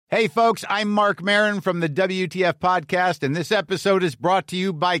Hey, folks, I'm Mark Maron from the WTF Podcast, and this episode is brought to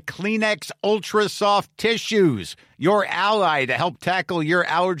you by Kleenex Ultra Soft Tissues, your ally to help tackle your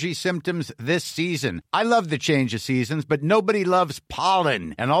allergy symptoms this season. I love the change of seasons, but nobody loves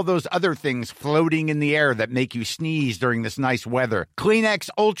pollen and all those other things floating in the air that make you sneeze during this nice weather. Kleenex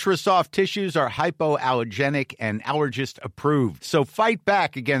Ultra Soft Tissues are hypoallergenic and allergist approved, so fight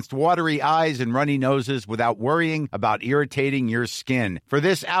back against watery eyes and runny noses without worrying about irritating your skin. For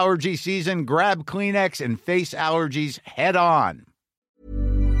this allergy season, grab Kleenex and face allergies head on.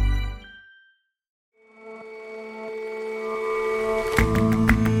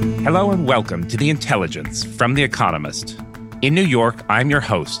 Hello and welcome to The Intelligence from The Economist. In New York, I'm your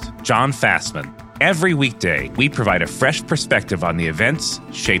host, John Fassman. Every weekday, we provide a fresh perspective on the events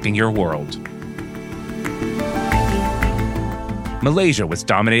shaping your world. Malaysia was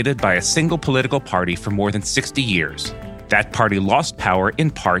dominated by a single political party for more than 60 years. That party lost power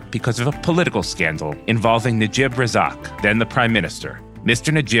in part because of a political scandal involving Najib Razak, then the prime minister.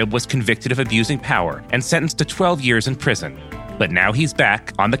 Mr. Najib was convicted of abusing power and sentenced to 12 years in prison. But now he's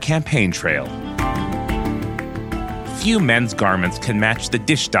back on the campaign trail. Few men's garments can match the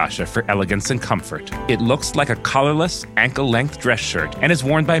dishdasha for elegance and comfort. It looks like a collarless, ankle-length dress shirt and is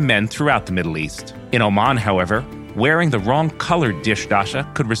worn by men throughout the Middle East. In Oman, however, wearing the wrong colored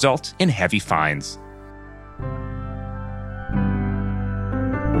dishdasha could result in heavy fines.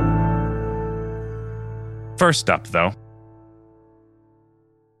 First up, though,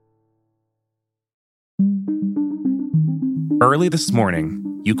 early this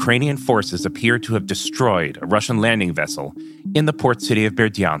morning, Ukrainian forces appear to have destroyed a Russian landing vessel in the port city of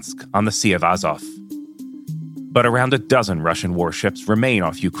Berdyansk on the Sea of Azov. But around a dozen Russian warships remain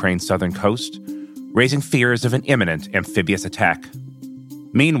off Ukraine's southern coast, raising fears of an imminent amphibious attack.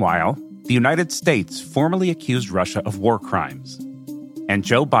 Meanwhile, the United States formally accused Russia of war crimes. And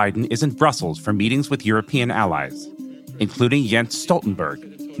Joe Biden is in Brussels for meetings with European allies, including Jens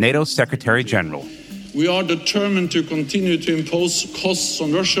Stoltenberg, NATO's Secretary General. We are determined to continue to impose costs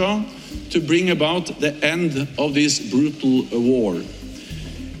on Russia to bring about the end of this brutal war.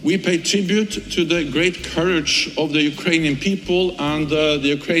 We pay tribute to the great courage of the Ukrainian people and the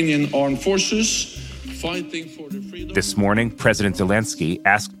Ukrainian armed forces fighting for the freedom. This morning, President Zelensky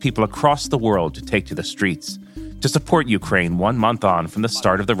asked people across the world to take to the streets to support Ukraine 1 month on from the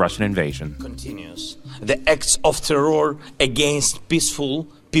start of the Russian invasion. Continues. The acts of terror against peaceful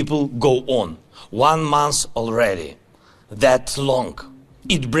people go on. 1 month already. That long.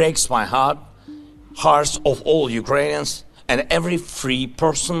 It breaks my hearts of all Ukrainians and every free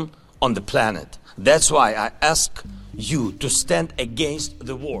person on the planet. That's why I ask you to stand against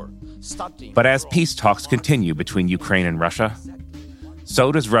the war. But as peace talks continue between Ukraine and Russia,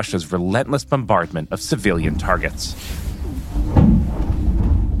 so does Russia's relentless bombardment of civilian targets.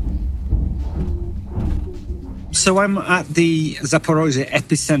 So I'm at the Zaporozhye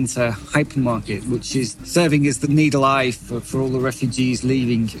epicenter hypermarket, which is serving as the needle eye for all the refugees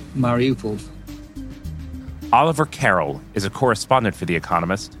leaving Mariupol. Oliver Carroll is a correspondent for The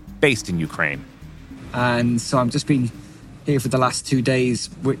Economist, based in Ukraine. And so I've just been here for the last 2 days,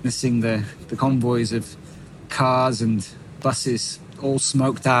 witnessing the convoys of cars and buses, all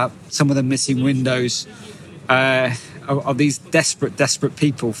smoked out, some of them missing windows, of these desperate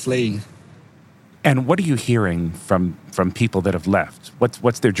people fleeing. And what are you hearing from people that have left?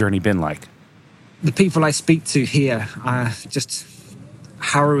 What's their journey been like? The people I speak to here are just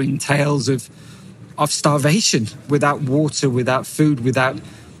harrowing tales of starvation, without water, without food, without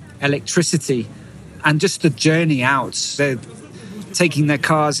electricity, and just the journey out. They're taking their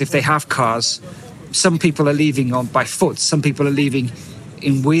cars, if they have cars. Some people are leaving by foot. Some people are leaving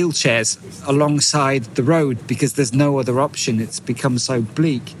in wheelchairs alongside the road because there's no other option. It's become so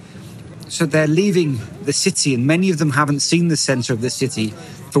bleak. So they're leaving the city, and many of them haven't seen the centre of the city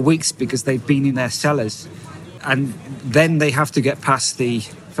for weeks because they've been in their cellars. And then they have to get past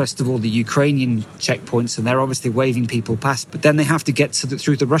first of all, the Ukrainian checkpoints, and they're obviously waving people past, but then they have to get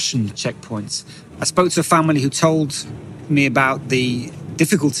through the Russian checkpoints. I spoke to a family who told me about the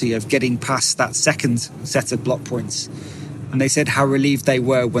difficulty of getting past that second set of block points. And they said how relieved they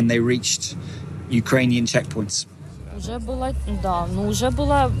were when they reached Ukrainian checkpoints. Уже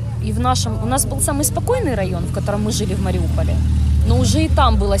было и в нашем... У нас был самый спокойный район, в котором мы жили в Мариуполе. Но уже и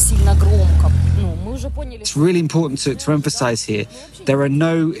там было сильно громко. Мы уже поняли... It's really important to emphasize here, there are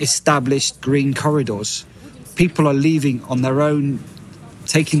no established green corridors. People are leaving on their own,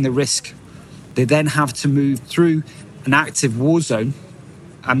 taking the risk. They then have to move through an active war zone,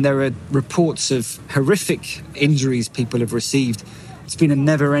 and there are reports of horrific injuries people have received. It's been a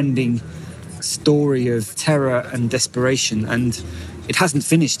never-ending story of terror and desperation, and it hasn't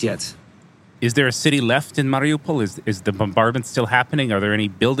finished yet. Is there a city left in Mariupol? Is the bombardment still happening? Are there any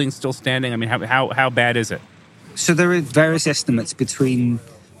buildings still standing? I mean, how bad is it? So there are various estimates. Between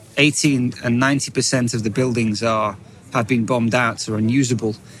 80 and 90% of the buildings have been bombed out or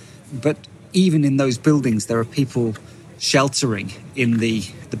unusable. But even in those buildings, there are people sheltering in the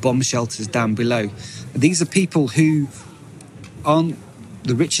bomb shelters down below. These are people who aren't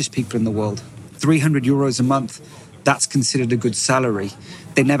the richest people in the world. 300 euros a month, that's considered a good salary.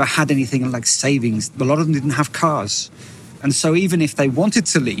 They never had anything like savings. A lot of them didn't have cars. And so even if they wanted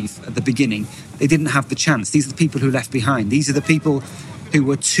to leave at the beginning, they didn't have the chance. These are the people who left behind. These are the people who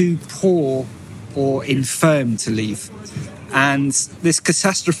were too poor or infirm to leave. And this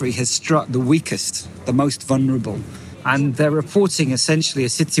catastrophe has struck the weakest, the most vulnerable. And they're reporting essentially a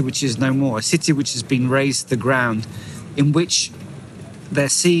city which is no more, a city which has been razed to the ground, in which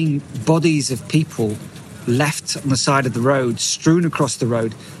they're seeing bodies of people left on the side of the road, strewn across the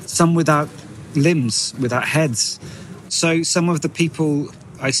road, some without limbs, without heads. So some of the people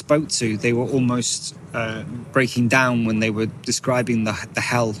I spoke to, they were almost breaking down when they were describing the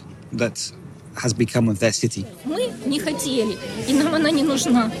hell that has become of their city. Мы не хотели, и нам она не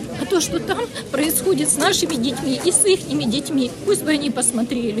нужна. А то, что там происходит с нашими детьми и с ихними детьми, пусть бы они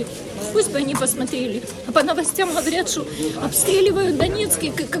посмотрели. Пусть бы они посмотрели. А по новостям говорят, что обстреливают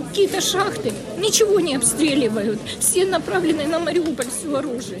Донецкие какие-то шахты. Ничего не обстреливают. Все направлены на Мариуполь, все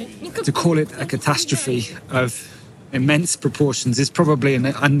оружие. To call it a catastrophe of immense proportions is probably an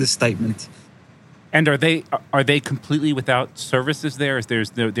understatement. And are they completely without services there?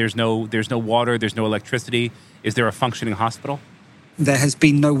 There's no water, there's no electricity. Is there a functioning hospital? There has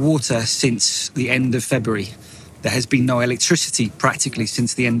been no water since the end of February. There has been no electricity practically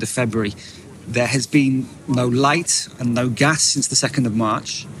since the end of February. There has been no light and no gas since the 2nd of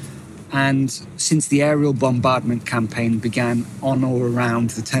March. And since the aerial bombardment campaign began on or around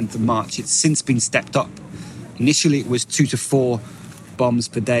the 10th of March, it's since been stepped up. Initially, it was 2 to 4 bombs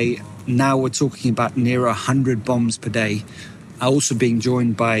per day. Now we're talking about near 100 bombs per day, also being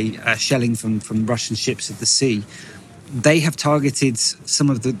joined by shelling from Russian ships at the sea. They have targeted some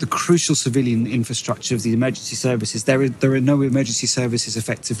of the crucial civilian infrastructure of the emergency services. There are no emergency services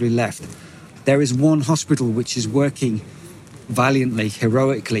effectively left. There is one hospital which is working valiantly,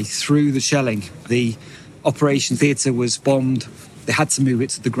 heroically through the shelling. The operation theatre was bombed. They had to move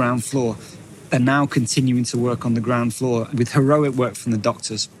it to the ground floor. They're now continuing to work on the ground floor with heroic work from the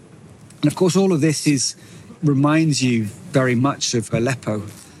doctors. And of course, all of this reminds you very much of Aleppo.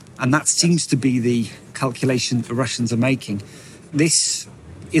 And that seems to be the calculation the Russians are making. This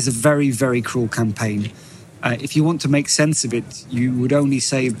is a very, very cruel campaign. If you want to make sense of it, you would only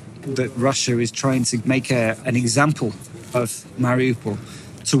say that Russia is trying to make an example of Mariupol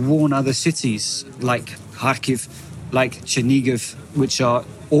to warn other cities like Kharkiv, like Chernihiv, which are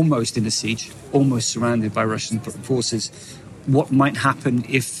almost in a siege, almost surrounded by Russian forces, what might happen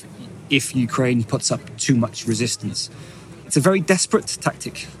if Ukraine puts up too much resistance. It's a very desperate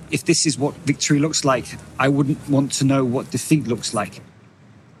tactic. If this is what victory looks like, I wouldn't want to know what defeat looks like.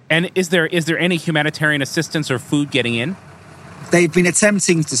 And is there any humanitarian assistance or food getting in? They've been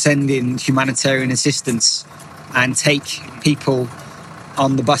attempting to send in humanitarian assistance and take people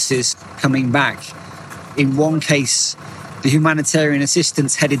on the buses coming back. In one case, the humanitarian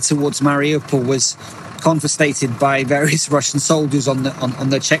assistance headed towards Mariupol was confiscated by various Russian soldiers on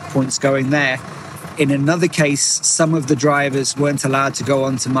the checkpoints going there. In another case, some of the drivers weren't allowed to go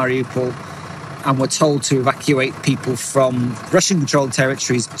on to Mariupol and were told to evacuate people from Russian-controlled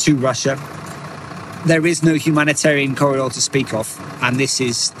territories to Russia. There is no humanitarian corridor to speak of, and this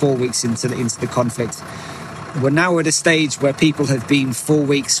is 4 weeks into the conflict. We're now at a stage where people have been 4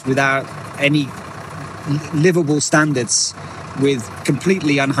 weeks without any livable standards, with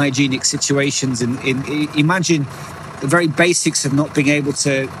completely unhygienic situations. Imagine the very basics of not being able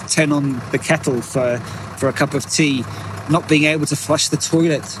to turn on the kettle for a cup of tea, not being able to flush the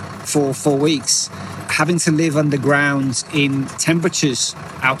toilet for 4 weeks, having to live underground in temperatures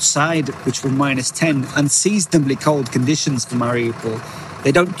outside which were -10, unseasonably cold conditions for Mariupol.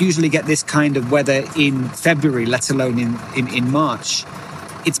 They don't usually get this kind of weather in February, let alone in March.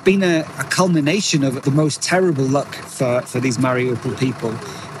 It's been a culmination of the most terrible luck for these Mariupol people,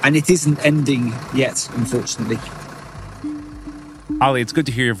 and it isn't ending yet, unfortunately. Ali, it's good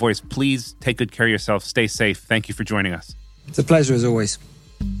to hear your voice. Please take good care of yourself. Stay safe. Thank you for joining us. It's a pleasure, as always.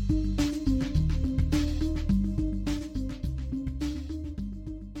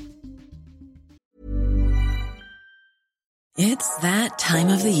 It's that time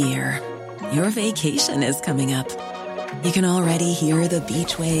of the year. Your vacation is coming up. You can already hear the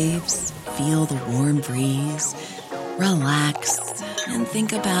beach waves, feel the warm breeze, relax, and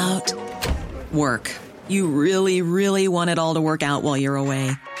think about work. You really, really want it all to work out while you're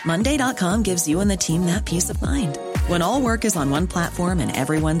away. Monday.com gives you and the team that peace of mind. When all work is on one platform and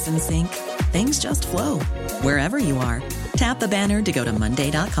everyone's in sync, things just flow. Wherever you are, tap the banner to go to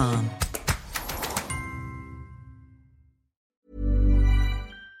Monday.com.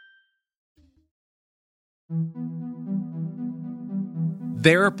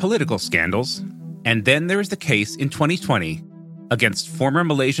 There are political scandals, and then there is the case in 2020 against former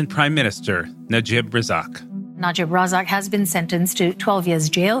Malaysian Prime Minister Najib Razak. Najib Razak has been sentenced to 12 years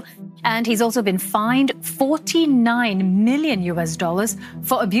jail, and he's also been fined $49 million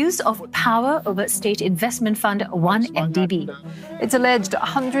for abuse of power over state investment fund 1MDB. It's alleged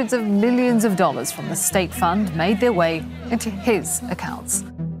hundreds of millions of dollars from the state fund made their way into his accounts.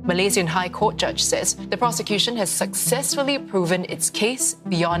 Malaysian High Court judge says the prosecution has successfully proven its case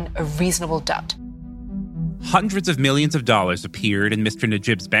beyond a reasonable doubt. Hundreds of millions of dollars appeared in Mr.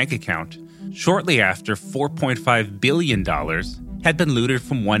 Najib's bank account shortly after $4.5 billion had been looted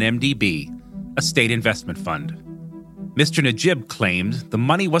from 1MDB, a state investment fund. Mr. Najib claimed the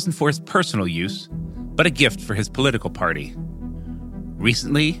money wasn't for his personal use, but a gift for his political party.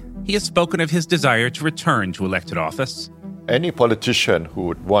 Recently, he has spoken of his desire to return to elected office. Any politician who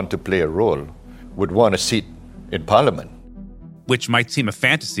would want to play a role would want a seat in parliament. Which might seem a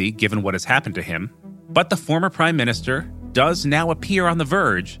fantasy given what has happened to him, but the former prime minister does now appear on the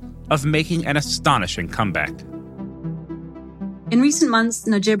verge of making an astonishing comeback. In recent months,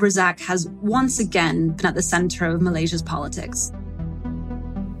 Najib Razak has once again been at the center of Malaysia's politics.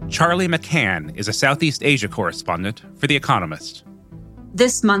 Charlie McCann is a Southeast Asia correspondent for The Economist.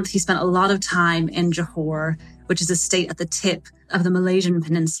 This month, he spent a lot of time in Johor, which is a state at the tip of the Malaysian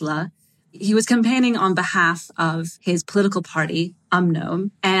peninsula. He was campaigning on behalf of his political party,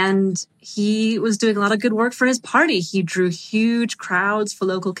 UMNO, and he was doing a lot of good work for his party. He drew huge crowds for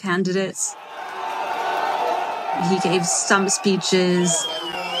local candidates. He gave stump speeches.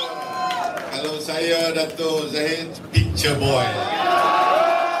 Hello, saya Dato' Zahid, picture boy.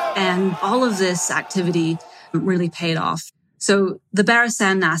 And all of this activity really paid off. So the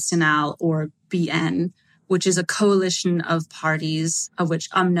Barisan Nasional, or BN, which is a coalition of parties, of which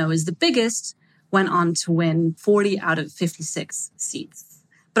UMNO is the biggest, went on to win 40 out of 56 seats.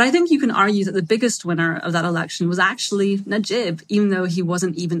 But I think you can argue that the biggest winner of that election was actually Najib, even though he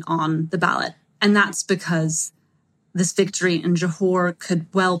wasn't even on the ballot. And that's because this victory in Johor could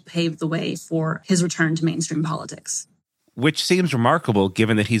well pave the way for his return to mainstream politics. Which seems remarkable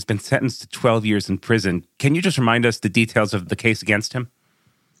given that he's been sentenced to 12 years in prison. Can you just remind us the details of the case against him?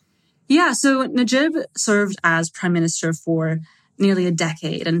 Yeah, so Najib served as prime minister for nearly a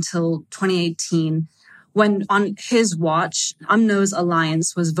decade until 2018, when on his watch, UMNO's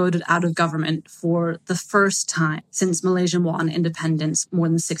alliance was voted out of government for the first time since Malaysia won independence more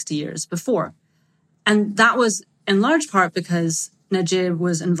than 60 years before. And that was in large part because Najib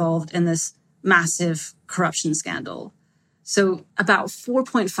was involved in this massive corruption scandal. So about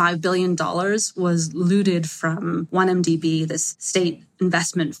 $4.5 billion was looted from 1MDB, this state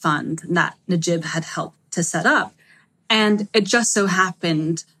investment fund that Najib had helped to set up. And it just so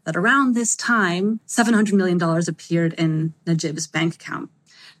happened that around this time, $700 million appeared in Najib's bank account.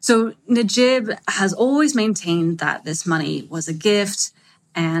 So Najib has always maintained that this money was a gift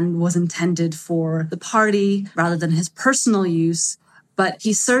and was intended for the party rather than his personal use. But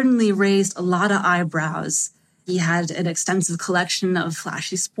he certainly raised a lot of eyebrows. He had an extensive collection of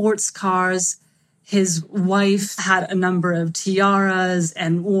flashy sports cars. His wife had a number of tiaras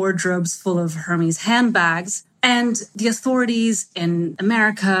and wardrobes full of Hermes handbags. And the authorities in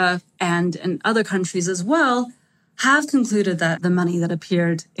America and in other countries as well have concluded that the money that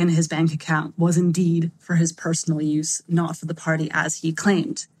appeared in his bank account was indeed for his personal use, not for the party as he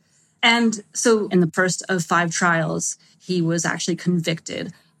claimed. And so in the first of 5 trials, he was actually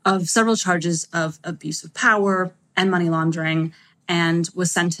convicted of several charges of abuse of power and money laundering and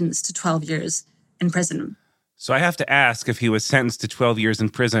was sentenced to 12 years in prison. So I have to ask, if he was sentenced to 12 years in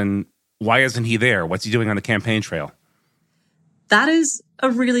prison, why isn't he there? What's he doing on the campaign trail? That is a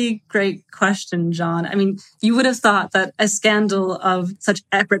really great question, John. I mean, you would have thought that a scandal of such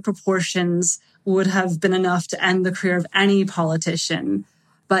epic proportions would have been enough to end the career of any politician.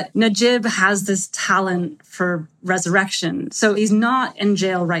 But Najib has this talent for resurrection. So he's not in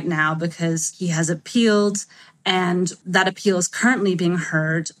jail right now because he has appealed, and that appeal is currently being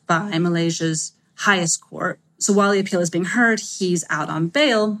heard by Malaysia's highest court. So while the appeal is being heard, he's out on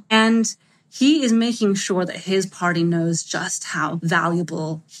bail, and he is making sure that his party knows just how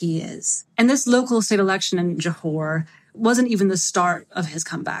valuable he is. And this local state election in Johor wasn't even the start of his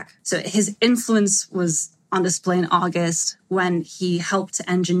comeback. So his influence was on display in August when he helped to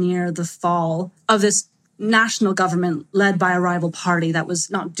engineer the fall of this national government led by a rival party that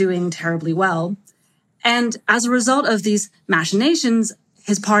was not doing terribly well. And as a result of these machinations,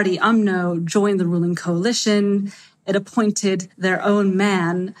 his party, UMNO, joined the ruling coalition. It appointed their own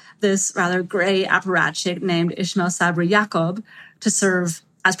man, this rather gray apparatchik named Ismail Sabri Yaqub, to serve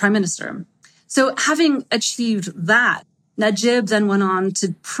as prime minister. So having achieved that, Najib then went on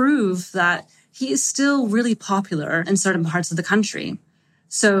to prove that he is still really popular in certain parts of the country.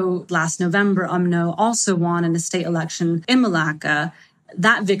 So last November, UMNO also won in a state election in Malacca.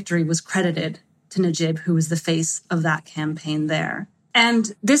 That victory was credited to Najib, who was the face of that campaign there.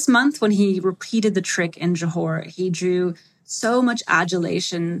 And this month, when he repeated the trick in Johor, he drew so much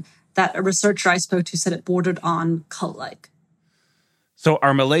adulation that a researcher I spoke to said it bordered on cult-like. So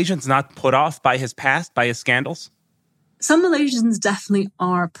are Malaysians not put off by his past, by his scandals? Some Malaysians definitely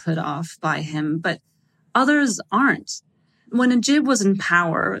are put off by him, but others aren't. When Najib was in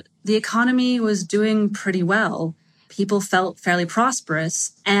power, the economy was doing pretty well. People felt fairly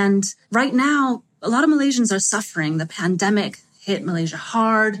prosperous. And right now, a lot of Malaysians are suffering. The pandemic hit Malaysia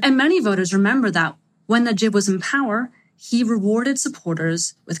hard. And many voters remember that when Najib was in power, he rewarded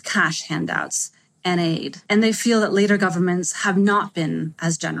supporters with cash handouts and aid. And they feel that later governments have not been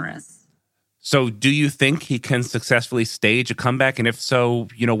as generous. So do you think he can successfully stage a comeback? And if so,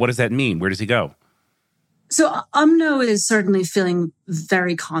 what does that mean? Where does he go? So UMNO is certainly feeling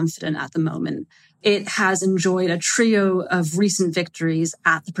very confident at the moment. It has enjoyed a trio of recent victories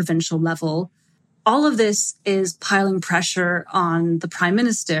at the provincial level. All of this is piling pressure on the Prime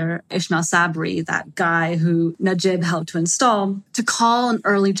Minister, Ismail Sabri, that guy who Najib helped to install, to call an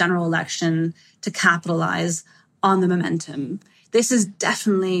early general election to capitalize on the momentum. This is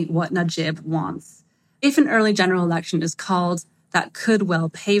definitely what Najib wants. If an early general election is called, that could well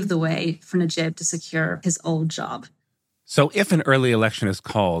pave the way for Najib to secure his old job. So if an early election is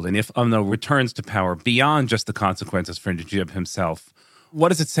called and if UMNO returns to power beyond just the consequences for Najib himself, what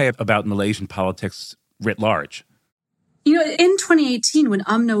does it say about Malaysian politics writ large? In 2018, when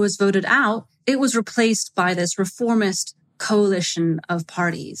UMNO was voted out, it was replaced by this reformist coalition of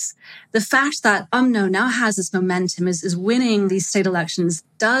parties. The fact that UMNO now has this momentum, is winning these state elections,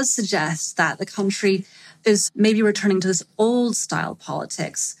 does suggest that the country is maybe returning to this old-style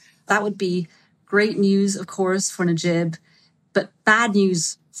politics. That would be great news, of course, for Najib, but bad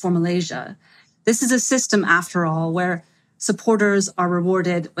news for Malaysia. This is a system, after all, where supporters are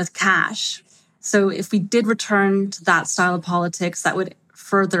rewarded with cash. So if we did return to that style of politics, that would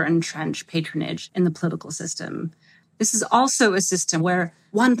further entrench patronage in the political system. This is also a system where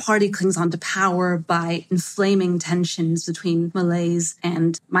one party clings onto power by inflaming tensions between Malays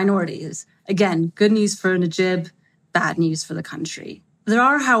and minorities. Again, good news for Najib, bad news for the country. There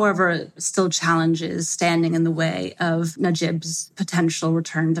are, however, still challenges standing in the way of Najib's potential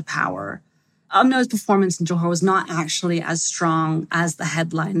return to power. UMNO's performance in Johor was not actually as strong as the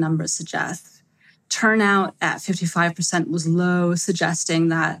headline numbers suggest. Turnout at 55% was low, suggesting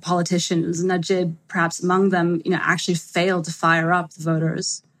that politicians, Najib perhaps among them, actually failed to fire up the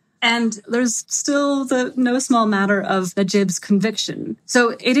voters. And there's still the no small matter of Najib's conviction.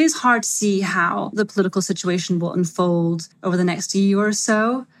 So it is hard to see how the political situation will unfold over the next year or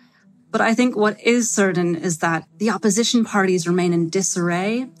so. But I think what is certain is that the opposition parties remain in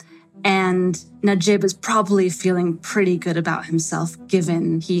disarray, and Najib is probably feeling pretty good about himself,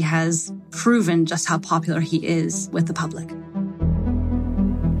 given he has proven just how popular he is with the public.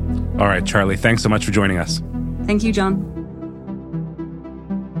 All right, Charlie, thanks so much for joining us. Thank you, John.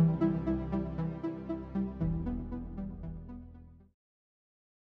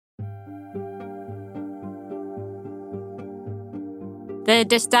 The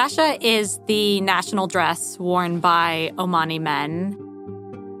dishdasha is the national dress worn by Omani men.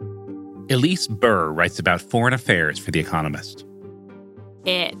 Elise Burr writes about foreign affairs for The Economist.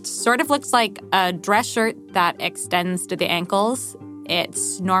 It sort of looks like a dress shirt that extends to the ankles.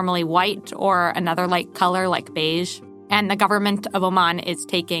 It's normally white or another light color like beige. And the government of Oman is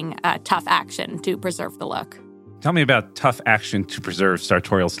taking tough action to preserve the look. Tell me about tough action to preserve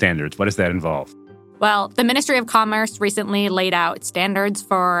sartorial standards. What does that involve? Well, the Ministry of Commerce recently laid out standards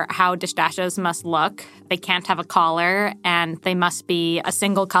for how dishdashas must look. They can't have a collar, and they must be a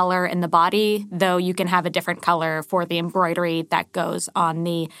single color in the body, though you can have a different color for the embroidery that goes on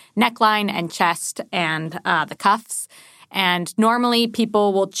the neckline and chest and the cuffs. And normally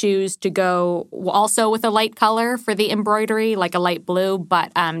people will choose to go also with a light color for the embroidery, like a light blue,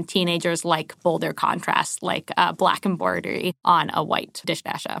 but teenagers like bolder contrast, like black embroidery on a white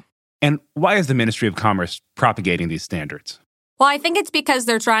dishdasha. And why is the Ministry of Commerce propagating these standards? Well, I think it's because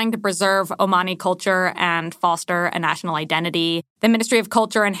they're trying to preserve Omani culture and foster a national identity. The Ministry of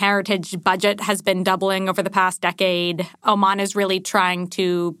Culture and Heritage budget has been doubling over the past decade. Oman is really trying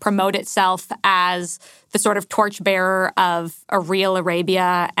to promote itself as the sort of torchbearer of a real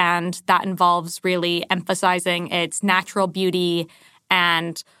Arabia, and that involves really emphasizing its natural beauty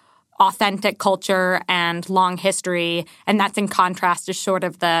and authentic culture and long history, and that's in contrast to sort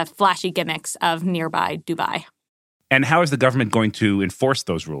of the flashy gimmicks of nearby Dubai. And how is the government going to enforce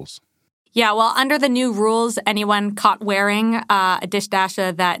those rules? Yeah, well, under the new rules, anyone caught wearing a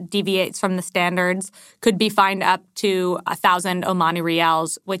dishdasha that deviates from the standards could be fined up to 1,000 Omani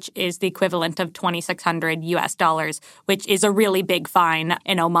rials, which is the equivalent of $2,600, which is a really big fine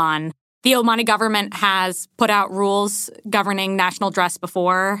in Oman. The Omani government has put out rules governing national dress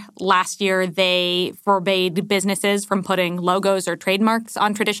before. Last year, they forbade businesses from putting logos or trademarks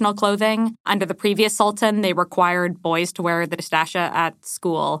on traditional clothing. Under the previous sultan, they required boys to wear the dishdasha at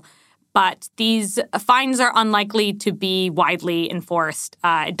school. But these fines are unlikely to be widely enforced.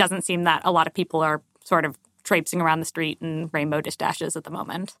 It doesn't seem that a lot of people are sort of traipsing around the street in rainbow dishdashas at the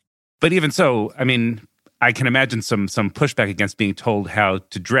moment. But even so, I mean, I can imagine some pushback against being told how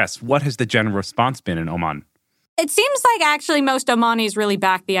to dress. What has the general response been in Oman? It seems like actually most Omanis really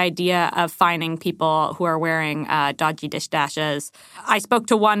back the idea of fining people who are wearing dodgy dishdashas. I spoke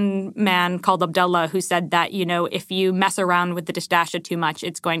to one man called Abdullah who said that, you know, if you mess around with the dishdasha too much,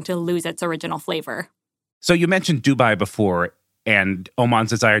 it's going to lose its original flavor. So you mentioned Dubai before and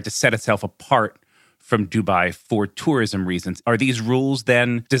Oman's desire to set itself apart from Dubai for tourism reasons. Are these rules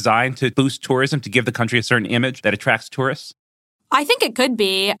then designed to boost tourism, to give the country a certain image that attracts tourists? I think it could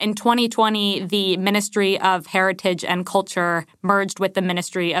be. In 2020, the Ministry of Heritage and Culture merged with the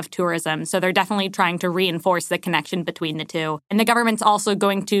Ministry of Tourism. So they're definitely trying to reinforce the connection between the two. And the government's also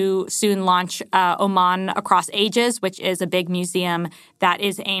going to soon launch Oman Across Ages, which is a big museum that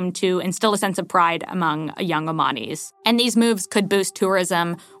is aimed to instill a sense of pride among young Omanis. And these moves could boost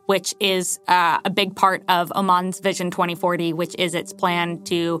tourism, which is a big part of Oman's Vision 2040, which is its plan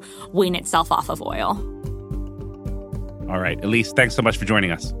to wean itself off of oil. All right. Elise, thanks so much for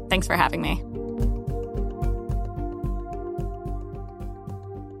joining us. Thanks for having me.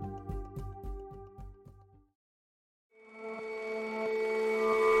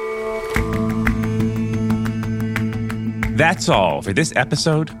 That's all for this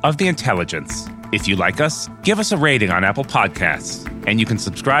episode of The Intelligence. If you like us, give us a rating on Apple Podcasts. And you can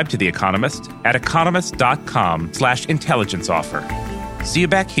subscribe to The Economist at economist.com/intelligence offer. See you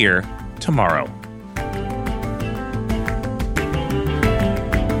back here tomorrow.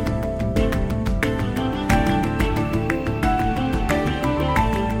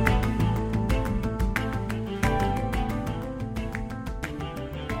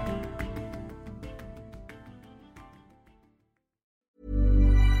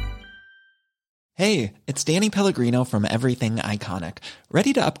 Hey, it's Danny Pellegrino from Everything Iconic.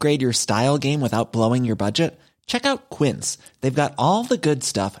 Ready to upgrade your style game without blowing your budget? Check out Quince. They've got all the good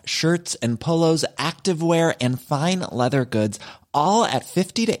stuff, shirts and polos, activewear, and fine leather goods, all at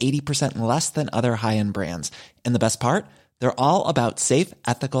 50 to 80% less than other high-end brands. And the best part? They're all about safe,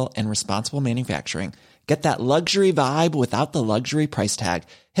 ethical, and responsible manufacturing. Get that luxury vibe without the luxury price tag.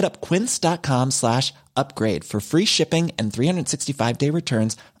 Hit up quince.com/upgrade for free shipping and 365-day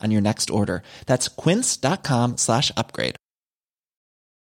returns on your next order. That's quince.com/upgrade.